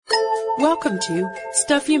Welcome to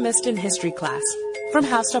Stuff You Missed in History Class from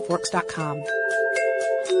HowStuffWorks.com.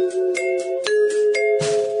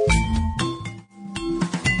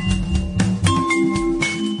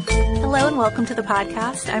 Hello and welcome to the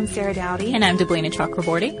podcast. I'm Sarah Dowdy. And I'm Deblina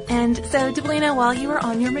Chakraborty. And so, Deblina, while you were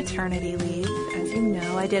on your maternity leave, as you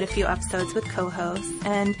know, I did a few episodes with co-hosts.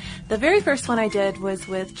 And the very first one I did was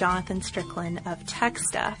with Jonathan Strickland of Tech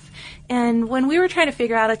Stuff. And when we were trying to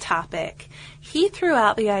figure out a topic, he threw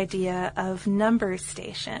out the idea of number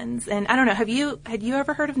stations. And I don't know, had you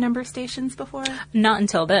ever heard of number stations before? Not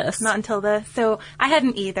until this. Not until this. So I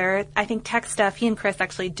hadn't either. I think Tech Stuff, he and Chris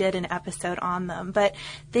actually did an episode on them. But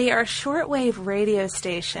they are shortwave radio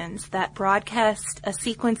stations that broadcast a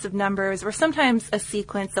sequence of numbers or sometimes a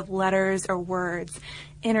sequence of letters or words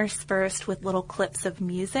interspersed with little clips of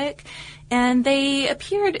music. And they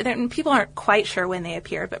appeared, and people aren't quite sure when they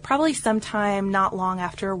appeared, but probably sometime not long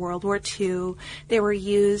after World War II. They were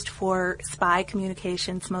used for spy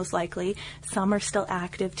communications, most likely. Some are still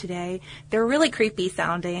active today. They're really creepy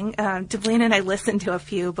sounding. Deblina and I listened to a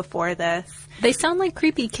few before this. They sound like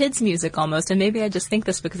creepy kids' music almost, and maybe I just think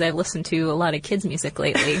this because I've listened to a lot of kids' music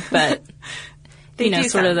lately, but... You know,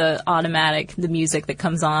 sort of the music that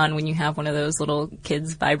comes on when you have one of those little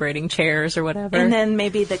kids vibrating chairs or whatever. And then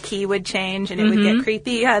maybe the key would change and it would get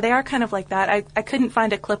creepy. Yeah, they are kind of like that. I couldn't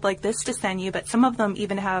find a clip like this to send you, but some of them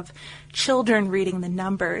even have children reading the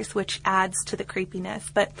numbers, which adds to the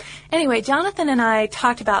creepiness. But anyway, Jonathan and I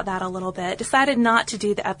talked about that a little bit, decided not to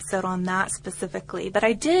do the episode on that specifically, but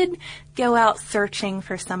I did go out searching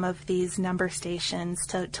for some of these number stations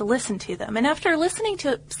to listen to them. And after listening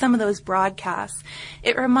to some of those broadcasts,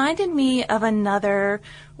 it reminded me of another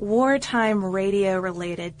wartime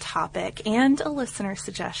radio-related topic and a listener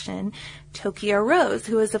suggestion, Tokyo Rose,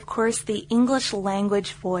 who is, of course, the English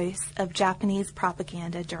language voice of Japanese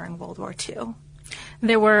propaganda during World War II.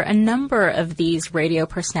 There were a number of these radio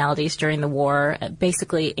personalities during the war,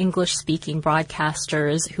 basically English-speaking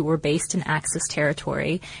broadcasters who were based in Axis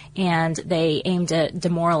territory, and they aimed at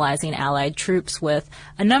demoralizing Allied troops with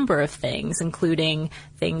a number of things, including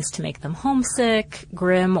things to make them homesick,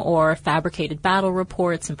 grim or fabricated battle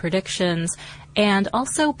reports and predictions, and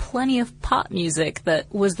also plenty of pop music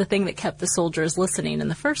that was the thing that kept the soldiers listening in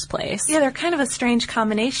the first place. Yeah, they're kind of a strange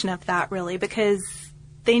combination of that, really, because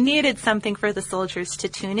they needed something for the soldiers to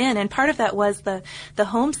tune in, and part of that was the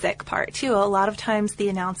homesick part, too. A lot of times the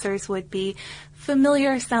announcers would be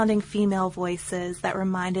familiar-sounding female voices that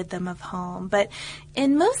reminded them of home. But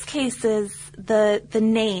in most cases, the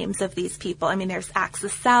names of these people, I mean, there's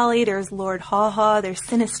Axis Sally, there's Lord Haw Haw, there's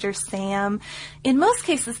Sinister Sam. In most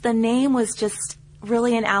cases, the name was just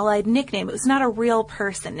really an Allied nickname. It was not a real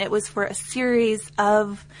person. It was for a series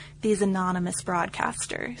of these anonymous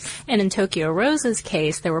broadcasters. And in Tokyo Rose's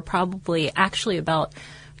case, there were probably actually about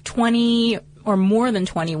 20 or more than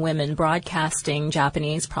 20 women broadcasting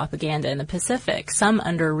Japanese propaganda in the Pacific, some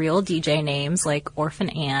under real DJ names like Orphan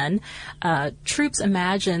Ann. Troops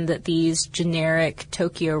imagined that these generic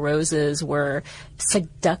Tokyo Roses were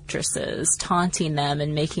seductresses, taunting them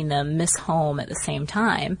and making them miss home at the same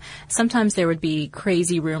time. Sometimes there would be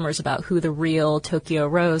crazy rumors about who the real Tokyo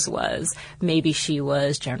Rose was. Maybe she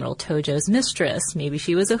was General Tojo's mistress. Maybe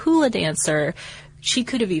she was a hula dancer. She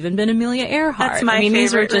could have even been Amelia Earhart. That's my favorite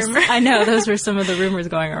these were just, rumor. I know, those were some of the rumors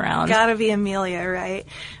going around. Gotta be Amelia, right?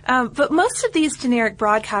 But most of these generic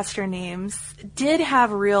broadcaster names did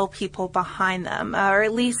have real people behind them, or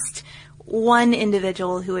at least one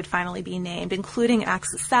individual who would finally be named, including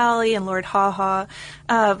Axis Sally and Lord Haw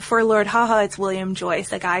Haw. For Lord Haw Haw, it's William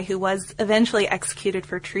Joyce, a guy who was eventually executed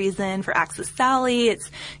for treason. For Axis Sally, it's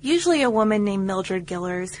usually a woman named Mildred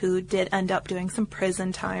Gillers who did end up doing some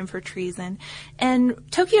prison time for treason. And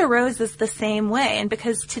Tokyo Rose is the same way. And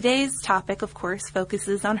because today's topic, of course,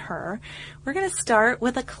 focuses on her, we're going to start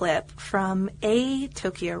with a clip from a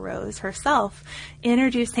Tokyo Rose herself,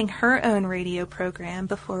 introducing her own radio program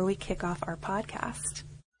before we kick off our podcast.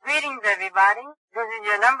 Greetings, everybody. This is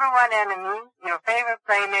your number one enemy, your favorite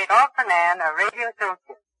playmate, Orphan Ann of Radio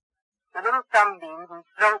Tokyo. The little sunbeam whose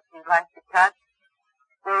throat you like to touch.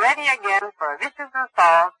 We're ready again for a vicious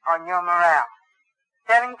assault on your morale.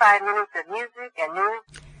 75 minutes of music and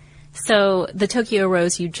news. So the Tokyo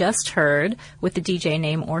Rose you just heard with the DJ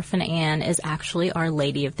name Orphan Ann is actually Our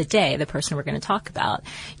Lady of the Day, the person we're going to talk about.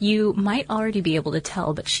 You might already be able to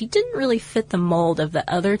tell, but she didn't really fit the mold of the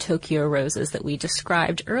other Tokyo Roses that we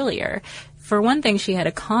described earlier. For one thing, she had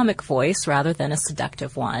a comic voice rather than a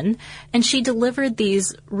seductive one, and she delivered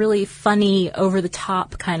these really funny,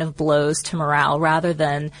 over-the-top kind of blows to morale rather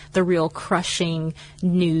than the real crushing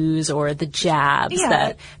news or the jabs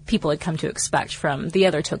that people had come to expect from the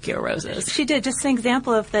other Tokyo Roses. She did. Just an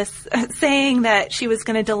example of this, saying that she was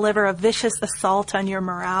going to deliver a vicious assault on your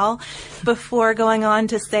morale before going on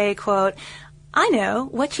to say, quote, "I know,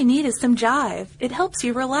 what you need is some jive. It helps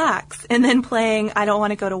you relax." And then playing "I don't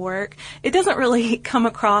want to go to work." It doesn't really come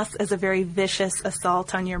across as a very vicious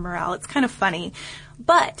assault on your morale. It's kind of funny.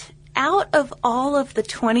 But out of all of the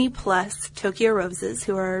 20-plus Tokyo Roses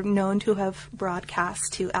who are known to have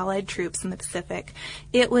broadcast to Allied troops in the Pacific,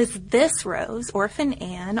 it was this Rose, Orphan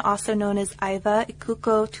Anne, also known as Aiva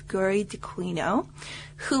Ikuko Toguri d'Aquino,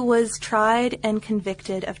 who was tried and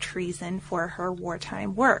convicted of treason for her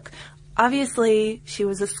wartime work. Obviously, she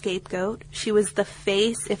was a scapegoat. She was the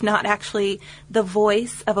face, if not actually the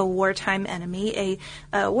voice, of a wartime enemy,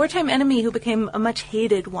 a wartime enemy who became a much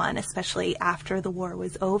hated one, especially after the war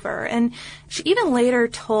was over. And she even later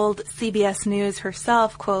told CBS News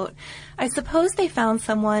herself, quote, "I suppose they found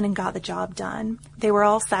someone and got the job done. They were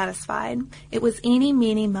all satisfied. It was eeny,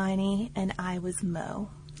 meeny, miny, and I was Mo."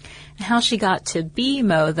 How she got to be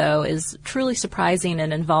Mo, though, is truly surprising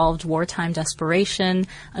and involved wartime desperation,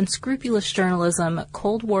 unscrupulous journalism,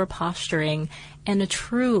 Cold War posturing, and a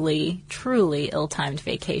truly, truly ill-timed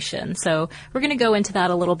vacation. So we're going to go into that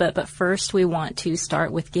a little bit, but first we want to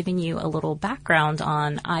start with giving you a little background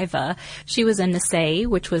on Aiva. She was a Nisei,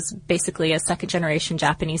 which was basically a second-generation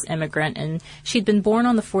Japanese immigrant, and she'd been born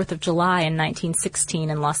on the 4th of July in 1916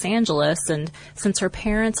 in Los Angeles, and since her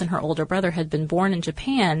parents and her older brother had been born in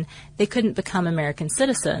Japan, they couldn't become American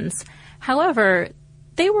citizens. However,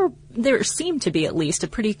 there seemed to be at least a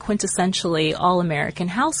pretty quintessentially all-American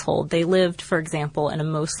household. They lived, for example, in a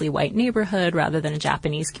mostly white neighborhood rather than a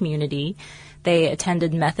Japanese community. They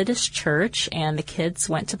attended Methodist church, and the kids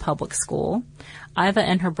went to public school. Aiva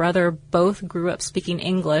and her brother both grew up speaking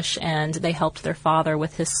English, and they helped their father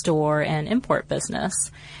with his store and import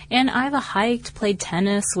business. And Aiva hiked, played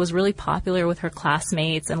tennis, was really popular with her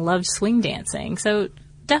classmates, and loved swing dancing. So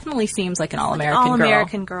definitely seems like an all-American girl.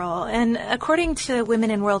 All-American girl. And according to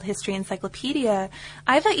Women in World History Encyclopedia,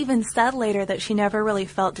 Aiva even said later that she never really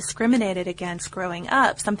felt discriminated against growing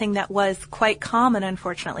up, something that was quite common,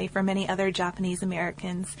 unfortunately, for many other Japanese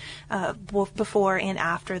Americans before and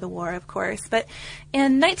after the war, of course. But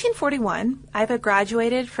in 1941, Aiva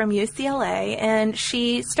graduated from UCLA, and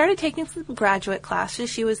she started taking some graduate classes.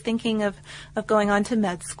 She was thinking of going on to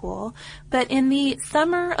med school. But in the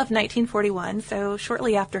summer of 1941, so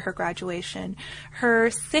shortly after her graduation,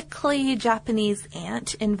 her sickly Japanese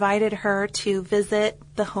aunt invited her to visit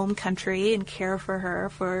the home country and care for her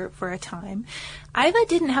for a time. Aiva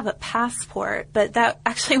didn't have a passport, but that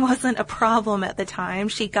actually wasn't a problem at the time.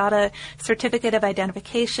 She got a certificate of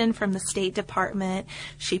identification from the State Department.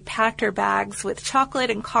 She packed her bags with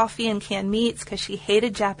chocolate and coffee and canned meats because she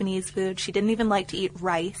hated Japanese food. She didn't even like to eat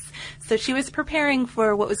rice. So she was preparing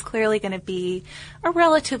for what was clearly going to be a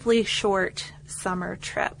relatively short summer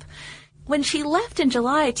trip. When she left in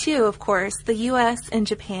July, too, of course, the U.S. and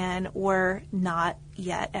Japan were not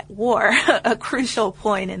yet at war, a crucial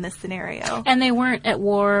point in this scenario. And they weren't at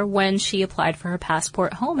war when she applied for her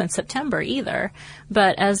passport home in September either.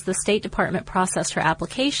 But as the State Department processed her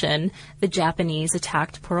application, the Japanese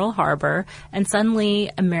attacked Pearl Harbor, and suddenly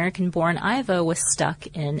American-born Aiva was stuck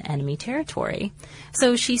in enemy territory.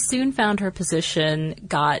 So she soon found her position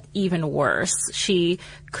got even worse. She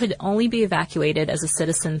could only be evacuated as a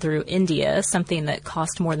citizen through India, something that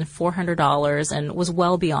cost more than $400 and was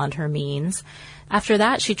well beyond her means. After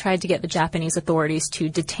that, she tried to get the Japanese authorities to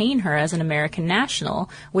detain her as an American national,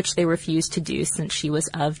 which they refused to do since she was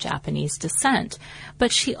of Japanese descent.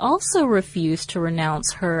 But she also refused to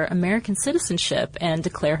renounce her American citizenship and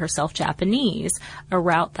declare herself Japanese, a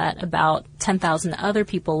route that about 10,000 other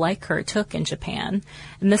people like her took in Japan.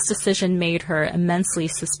 And this decision made her immensely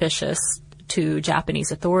suspicious to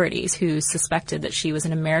Japanese authorities, who suspected that she was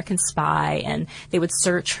an American spy, and they would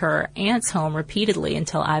search her aunt's home repeatedly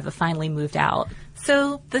until Aiva finally moved out.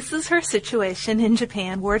 So this is her situation in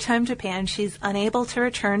Japan, wartime Japan. She's unable to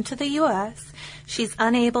return to the U.S. She's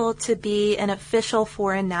unable to be an official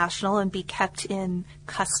foreign national and be kept in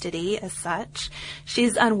custody as such.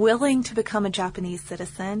 She's unwilling to become a Japanese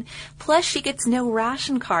citizen. Plus, she gets no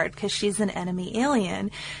ration card because she's an enemy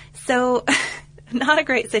alien. So not a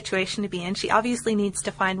great situation to be in. She obviously needs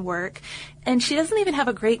to find work, and she doesn't even have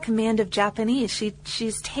a great command of Japanese.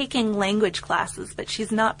 She's taking language classes, but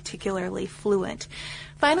she's not particularly fluent.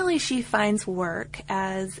 Finally, she finds work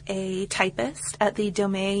as a typist at the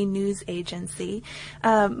Domei News Agency,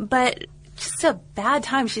 but just a bad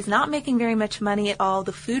time. She's not making very much money at all.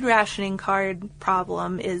 The food rationing card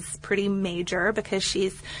problem is pretty major because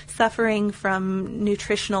she's suffering from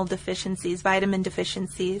nutritional deficiencies, vitamin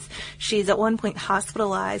deficiencies. She's at one point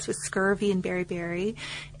hospitalized with scurvy and beriberi.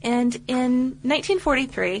 And in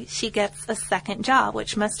 1943, she gets a second job,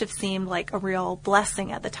 which must have seemed like a real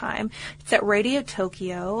blessing at the time. It's at Radio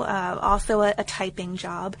Tokyo, also a typing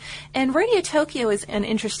job. And Radio Tokyo is an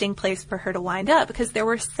interesting place for her to wind up because there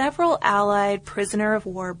were several Allied prisoner of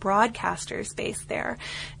war broadcasters based there.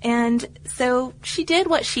 And so she did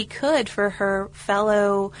what she could for her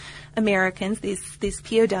fellow Americans, these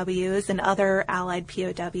POWs and other Allied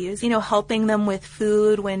POWs, helping them with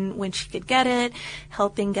food when she could get it,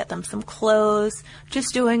 helping get them some clothes,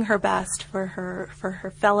 just doing her best for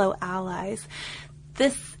her fellow allies.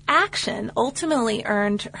 This action ultimately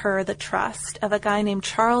earned her the trust of a guy named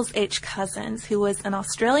Charles H. Cousins, who was an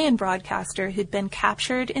Australian broadcaster who'd been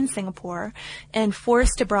captured in Singapore and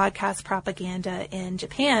forced to broadcast propaganda in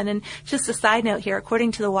Japan. And just a side note here,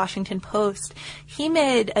 according to the Washington Post, he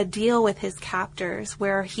made a deal with his captors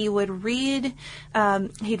where he would read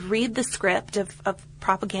the script of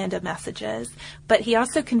propaganda messages, but he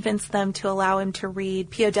also convinced them to allow him to read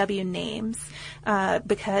POW names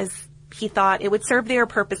because he thought it would serve their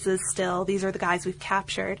purposes still. These are the guys we've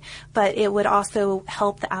captured, but it would also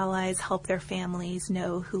help the Allies, help their families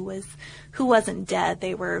know who wasn't dead.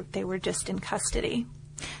 They were just in custody.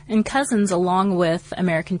 And Cousins, along with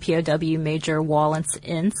American POW Major Wallace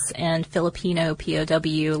Ince and Filipino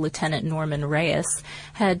POW Lieutenant Norman Reyes,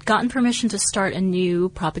 had gotten permission to start a new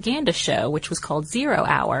propaganda show, which was called Zero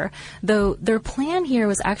Hour, though their plan here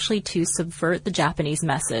was actually to subvert the Japanese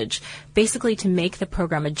message, basically to make the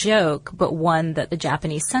program a joke, but one that the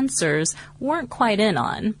Japanese censors weren't quite in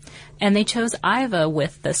on. And they chose Iva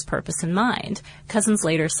with this purpose in mind. Cousins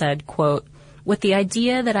later said, quote, "With the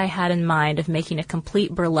idea that I had in mind of making a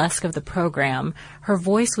complete burlesque of the program, her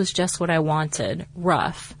voice was just what I wanted,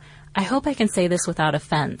 rough. I hope I can say this without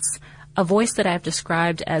offense. A voice that I've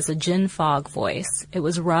described as a gin fog voice. It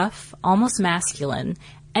was rough, almost masculine,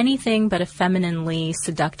 anything but a femininely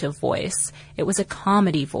seductive voice. It was a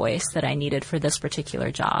comedy voice that I needed for this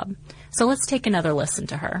particular job." So let's take another listen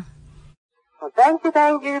to her. Well, thank you,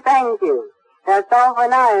 thank you, thank you. That's all for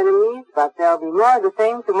now, enemies, but there'll be more of the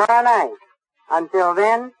same tomorrow night. Until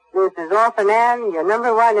then, this is Orphan Ann, your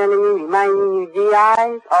number one enemy, reminding you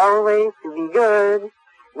GIs always to be good.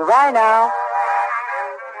 Goodbye now.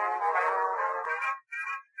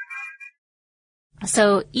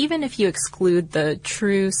 So even if you exclude the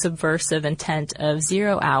true subversive intent of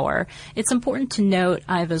Zero Hour, it's important to note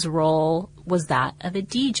Iva's role was that of a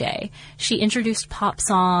DJ. She introduced pop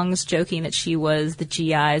songs, joking that she was the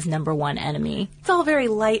GI's number one enemy. It's all very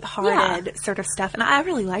lighthearted sort of stuff, and I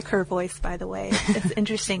really like her voice, by the way. It's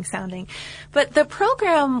interesting sounding. But the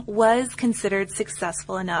program was considered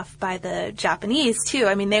successful enough by the Japanese, too.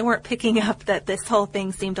 I mean, they weren't picking up that this whole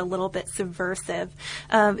thing seemed a little bit subversive.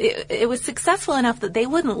 It was successful enough that they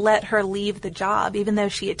wouldn't let her leave the job, even though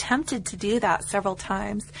she attempted to do that several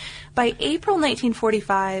times. By April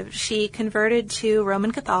 1945, she converted to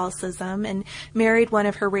Roman Catholicism and married one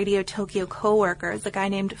of her Radio Tokyo co-workers, a guy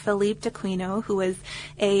named Felipe D'Aquino, who was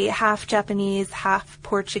a half Japanese, half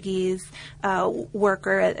Portuguese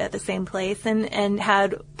worker at the same place and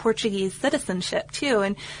had Portuguese citizenship, too.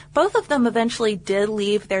 And both of them eventually did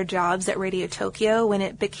leave their jobs at Radio Tokyo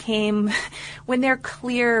when their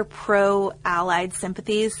clear pro-Allied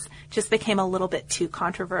sympathies just became a little bit too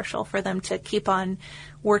controversial for them to keep on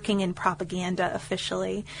working in propaganda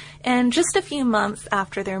officially. And just a few months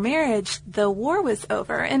after their marriage, the war was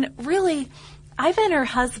over. And really, Iva and her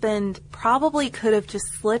husband probably could have just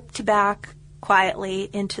slipped back quietly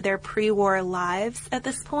into their pre-war lives at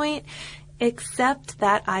this point, except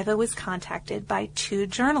that Iva was contacted by two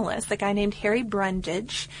journalists, a guy named Harry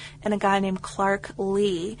Brundage and a guy named Clark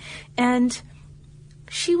Lee. And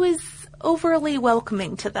she was overly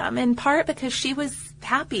welcoming to them, in part because she was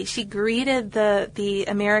happy. She greeted the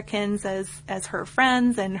Americans as her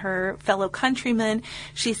friends and her fellow countrymen.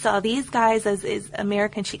 She saw these guys as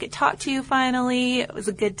Americans she could talk to finally. It was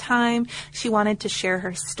a good time. She wanted to share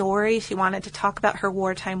her story. She wanted to talk about her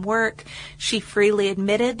wartime work. She freely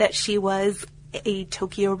admitted that she was a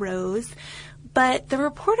Tokyo Rose. But the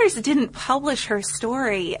reporters didn't publish her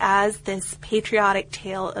story as this patriotic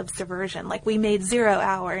tale of subversion. Like, we made Zero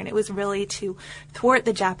Hour, and it was really to thwart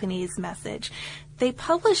the Japanese message. They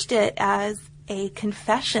published it as a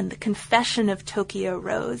confession, the confession of Tokyo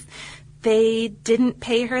Rose. They didn't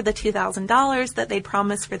pay her the $2,000 that they'd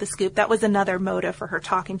promised for the scoop. That was another motive for her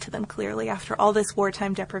talking to them, clearly, after all this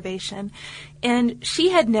wartime deprivation. And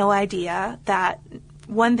she had no idea that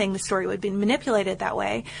one thing, the story would be manipulated that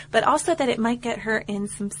way, but also that it might get her in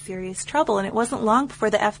some serious trouble. And it wasn't long before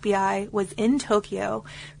the FBI was in Tokyo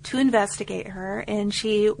to investigate her, and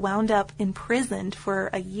she wound up imprisoned for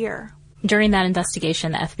a year. During that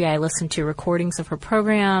investigation, the FBI listened to recordings of her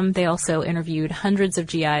program. They also interviewed hundreds of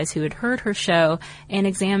GIs who had heard her show and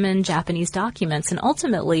examined Japanese documents. And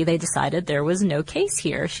ultimately, they decided there was no case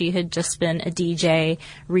here. She had just been a DJ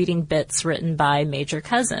reading bits written by Major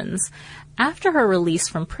Cousins. After her release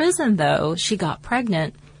from prison, though, she got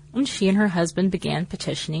pregnant, and she and her husband began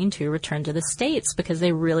petitioning to return to the States because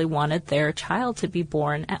they really wanted their child to be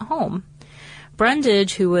born at home.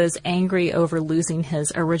 Brundage, who was angry over losing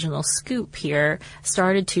his original scoop here,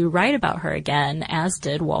 started to write about her again, as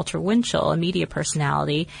did Walter Winchell, a media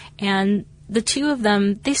personality, and the two of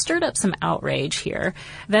them, they stirred up some outrage here.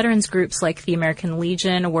 Veterans groups like the American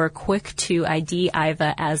Legion were quick to ID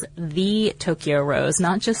Iva as the Tokyo Rose,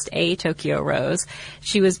 not just a Tokyo Rose.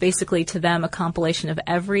 She was basically to them a compilation of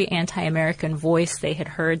every anti-American voice they had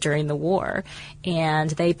heard during the war, and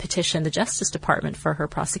they petitioned the Justice Department for her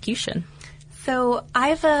prosecution. So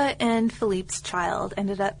Iva and Philippe's child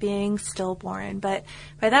ended up being stillborn, but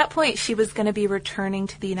by that point she was going to be returning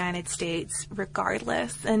to the United States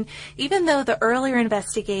regardless. And even though the earlier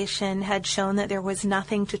investigation had shown that there was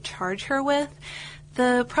nothing to charge her with,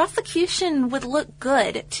 the prosecution would look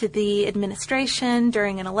good to the administration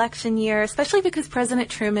during an election year, especially because President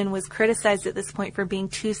Truman was criticized at this point for being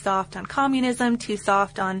too soft on communism, too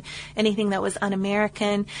soft on anything that was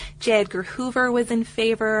un-American. J. Edgar Hoover was in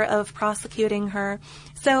favor of prosecuting her.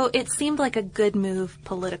 So it seemed like a good move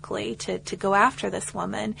politically to go after this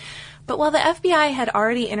woman. But while the FBI had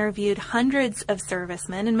already interviewed hundreds of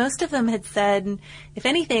servicemen, and most of them had said, if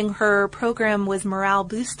anything, her program was morale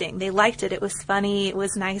boosting. They liked it. It was funny. It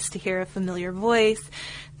was nice to hear a familiar voice.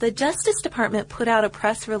 The Justice Department put out a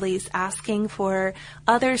press release asking for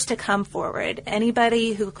others to come forward,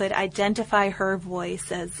 anybody who could identify her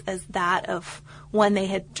voice as that of one they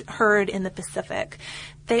had heard in the Pacific.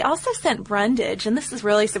 They also sent Brundage, and this is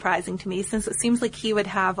really surprising to me since it seems like he would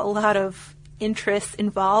have a lot of interests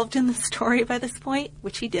involved in the story by this point,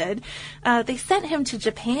 which he did. They sent him to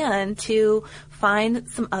Japan to find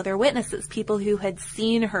some other witnesses, people who had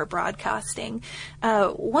seen her broadcasting.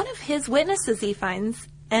 One of his witnesses he finds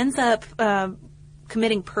ends up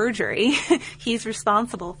committing perjury. He's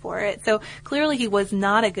responsible for it. So clearly he was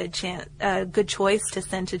not a good choice to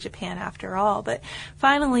send to Japan after all. But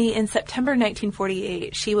finally, in September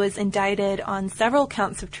 1948, she was indicted on several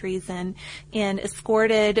counts of treason and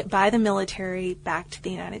escorted by the military back to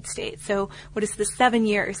the United States. So what is this, 7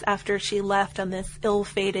 years after she left on this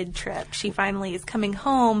ill-fated trip, she finally is coming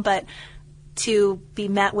home, but to be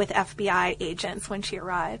met with FBI agents when she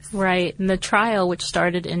arrives. Right. And the trial, which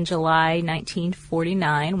started in July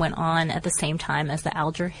 1949, went on at the same time as the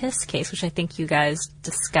Alger Hiss case, which I think you guys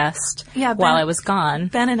discussed while I was gone.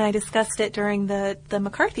 Ben and I discussed it during the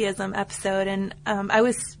McCarthyism episode, and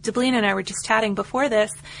Deblina and I were just chatting before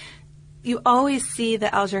this. You always see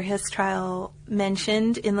the Alger Hiss trial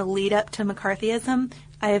mentioned in the lead up to McCarthyism.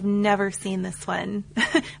 I have never seen this one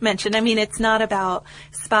mentioned. I mean, it's not about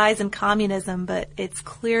spies and communism, but it's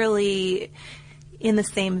clearly in the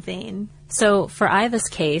same vein. So for Iva's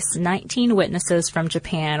case, 19 witnesses from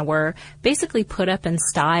Japan were basically put up in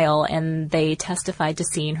style, and they testified to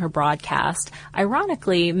seeing her broadcast.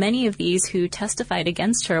 Ironically, many of these who testified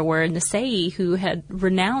against her were Nisei, who had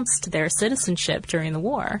renounced their citizenship during the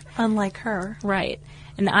war. Unlike her. Right.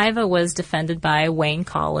 And Iva was defended by Wayne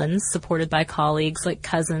Collins, supported by colleagues like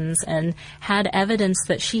Cousins, and had evidence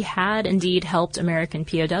that she had indeed helped American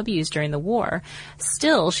POWs during the war.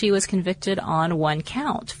 Still, she was convicted on one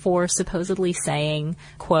count for supposedly saying,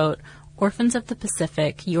 quote, "Orphans of the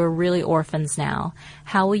Pacific, you're really orphans now.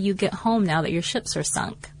 How will you get home now that your ships are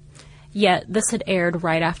sunk?" Yet this had aired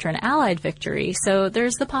right after an Allied victory, so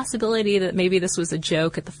there's the possibility that maybe this was a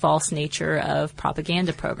joke at the false nature of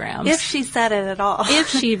propaganda programs. If she said it at all. If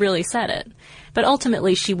she really said it. But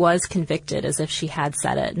ultimately she was convicted as if she had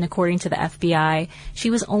said it, and according to the FBI, she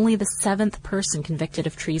was only the 7th person convicted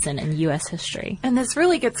of treason in U.S. history. And this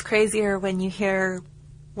really gets crazier when you hear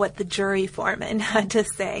what the jury foreman had to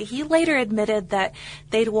say. He later admitted that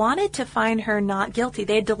they'd wanted to find her not guilty.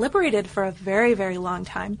 They had deliberated for a very, very long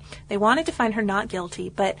time. They wanted to find her not guilty,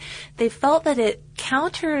 but they felt that it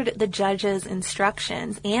countered the judge's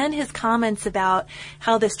instructions and his comments about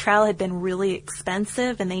how this trial had been really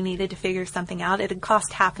expensive and they needed to figure something out. It had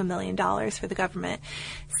cost $500,000 for the government.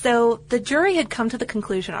 So the jury had come to the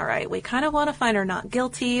conclusion, all right, we kind of want to find her not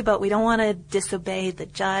guilty, but we don't want to disobey the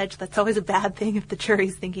judge. That's always a bad thing if the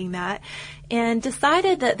jury's thinking that, and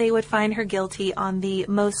decided that they would find her guilty on the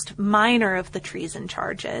most minor of the treason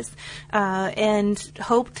charges, and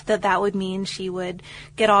hoped that that would mean she would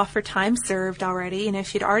get off for time served already. You know,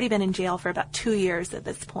 she'd already been in jail for about 2 years at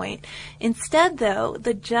this point. Instead, though,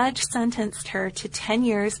 the judge sentenced her to 10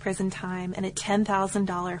 years prison time and a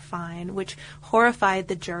 $10,000 fine, which horrified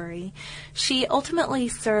the jury. She ultimately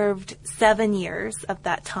served 7 years of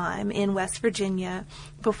that time in West Virginia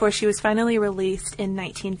before she was finally released in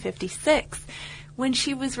 1956. When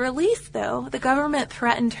she was released, though, the government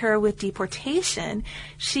threatened her with deportation.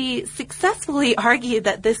 She successfully argued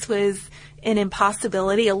that this was an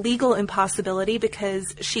impossibility, a legal impossibility,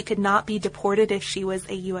 because she could not be deported if she was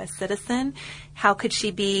a U.S. citizen. How could she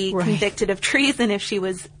be convicted of treason if she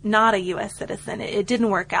was not a U.S. citizen? It didn't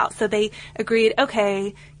work out. So they agreed,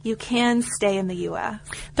 okay, you can stay in the U.S.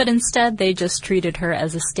 But instead, they just treated her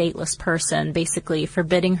as a stateless person, basically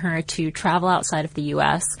forbidding her to travel outside of the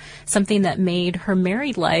U.S., something that made her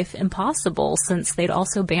married life impossible since they'd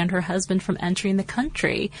also banned her husband from entering the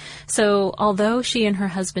country. So although she and her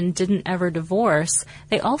husband didn't ever divorce,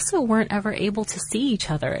 they also weren't ever able to see each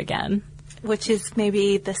other again. Which is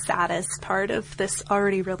maybe the saddest part of this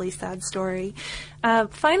already really sad story.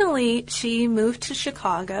 Finally, she moved to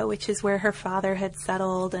Chicago, which is where her father had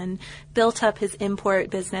settled and built up his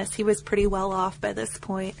import business. He was pretty well off by this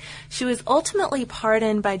point. She was ultimately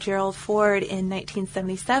pardoned by Gerald Ford in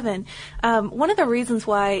 1977. One of the reasons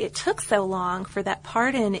why it took so long for that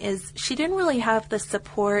pardon is she didn't really have the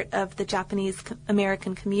support of the Japanese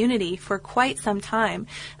American community for quite some time.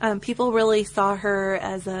 People really saw her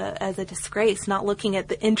as a disgrace, not looking at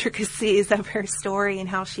the intricacies of her story and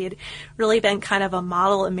how she had really been kind of a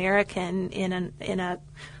model American in a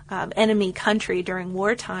enemy country during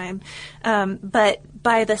wartime. But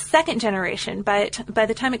by the second generation, by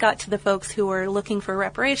the time it got to the folks who were looking for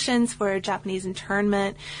reparations for Japanese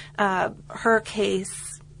internment, her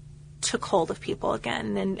case took hold of people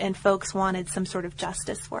again, and folks wanted some sort of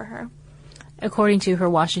justice for her. According to her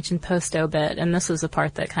Washington Post obit, and this was the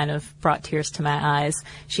part that kind of brought tears to my eyes,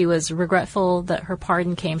 she was regretful that her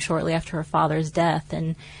pardon came shortly after her father's death,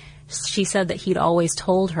 and she said that he'd always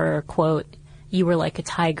told her, quote, "You were like a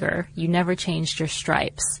tiger. You never changed your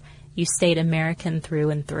stripes. You stayed American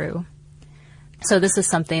through and through." So this is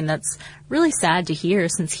something that's really sad to hear,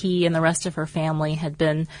 since he and the rest of her family had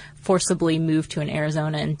been forcibly moved to an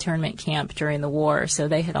Arizona internment camp during the war, so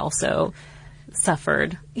they had also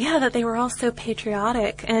suffered. Yeah, that they were all so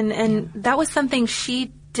patriotic. And that was something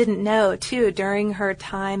she didn't know, too, during her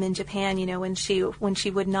time in Japan, you know, when she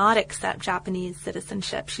would not accept Japanese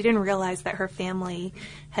citizenship. She didn't realize that her family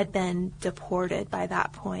had been deported by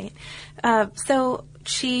that point. So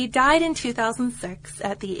she died in 2006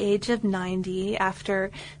 at the age of 90 after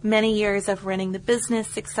many years of running the business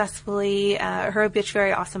successfully. Her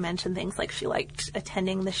obituary also mentioned things like she liked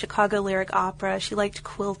attending the Chicago Lyric Opera. She liked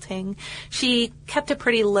quilting. She kept a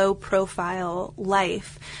pretty low-profile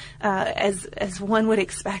life, as one would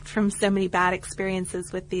expect from so many bad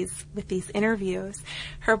experiences with these interviews.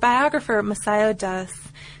 Her biographer, Masayo Das,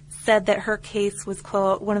 said that her case was,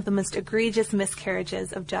 quote, one of the most egregious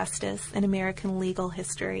miscarriages of justice in American legal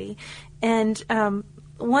history. And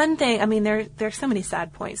one thing, I mean, there's so many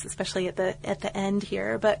sad points, especially at the end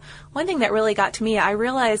here, but one thing that really got to me, I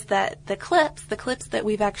realized that the clips that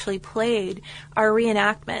we've actually played are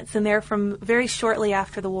reenactments, and they're from very shortly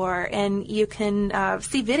after the war, and you can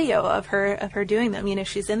see video of her doing them. You know,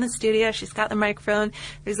 she's in the studio, she's got the microphone,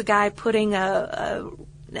 there's a guy putting an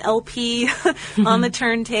LP on the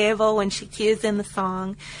turntable when she cues in the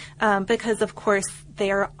song, because of course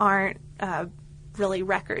there aren't really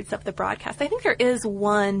records of the broadcast. I think there is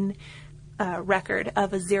one record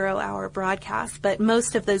of a 0-hour broadcast, but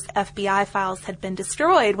most of those FBI files had been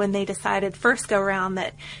destroyed when they decided first go around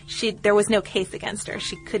that there was no case against her.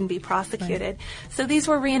 She couldn't be prosecuted. Right. So these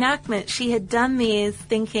were reenactments. She had done these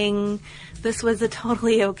thinking this was a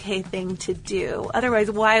totally okay thing to do. Otherwise,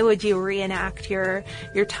 why would you reenact your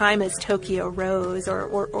time as Tokyo Rose or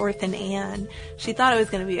Orphan Anne? She thought it was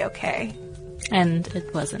going to be okay. And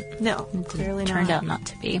it wasn't. No, clearly not. Turned out not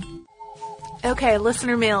to be. Okay,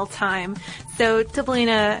 listener mail time. So,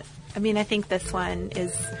 Tablina, I mean, I think this one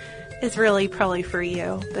is really probably for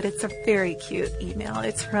you, but it's a very cute email.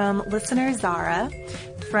 It's from listener Zara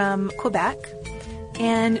from Quebec,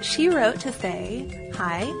 and she wrote to say,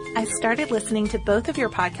 "Hi, I started listening to both of your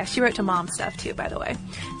podcasts." She wrote to Mom Stuff too, by the way.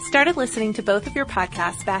 "Started listening to both of your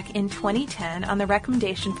podcasts back in 2010 on the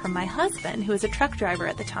recommendation from my husband, who was a truck driver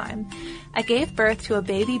at the time. I gave birth to a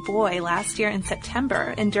baby boy last year in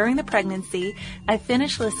September, and during the pregnancy, I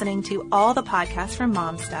finished listening to all the podcasts from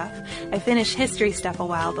Mom Stuff. I finished History Stuff a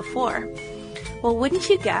while before. Well, wouldn't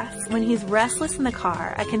you guess, when he's restless in the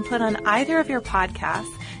car, I can put on either of your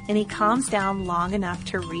podcasts and he calms down long enough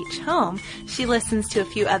to reach home. She listens to a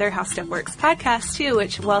few other How Stuff Works podcasts too,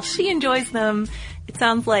 which while she enjoys them, it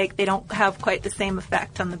sounds like they don't have quite the same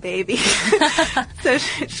effect on the baby. So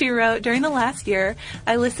she wrote, during the last year,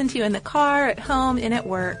 I listened to you in the car, at home, and at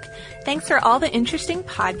work. Thanks for all the interesting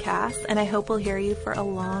podcasts, and I hope we'll hear you for a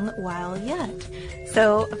long while yet.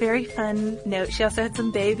 So a very fun note. She also had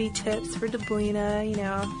some baby tips for Deblina,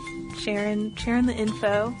 sharing the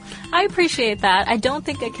info. I appreciate that. I don't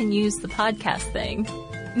think I can use the podcast thing.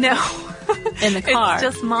 No. In the car. It's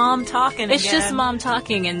just mom talking It's again. just mom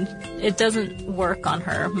talking, and it doesn't work on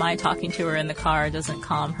her. My talking to her in the car doesn't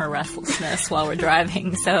calm her restlessness while we're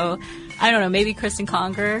driving. So, I don't know, maybe Kristen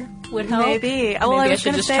Conger would help. Maybe. Maybe I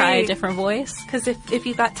should just try a different voice. Because if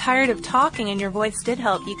you got tired of talking and your voice did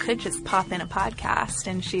help, you could just pop in a podcast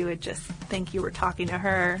and she would just think you were talking to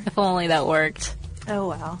her. If only that worked. Oh,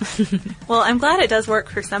 well. Well, I'm glad it does work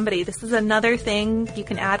for somebody. This is another thing. You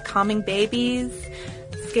can add calming babies,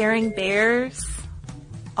 scaring bears,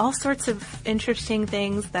 all sorts of interesting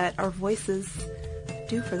things that our voices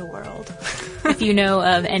do for the world. If you know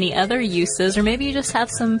of any other uses, or maybe you just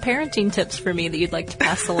have some parenting tips for me that you'd like to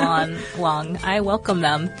pass along, I welcome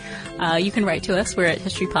them. You can write to us. We're at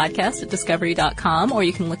historypodcast@discovery.com, or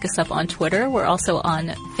you can look us up on Twitter. We're also on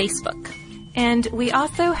Facebook. And we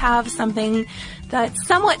also have something that's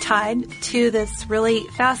somewhat tied to this really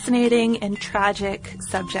fascinating and tragic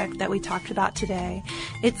subject that we talked about today.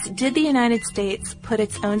 It's, did the United States put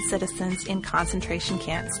its own citizens in concentration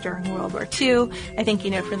camps during World War II? I think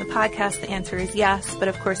you know from the podcast the answer is yes, but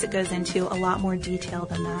of course it goes into a lot more detail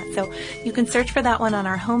than that. So you can search for that one on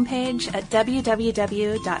our homepage at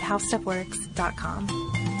www.howstuffworks.com.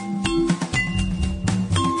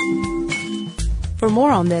 For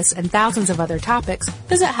more on this and thousands of other topics,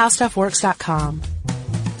 visit howstuffworks.com.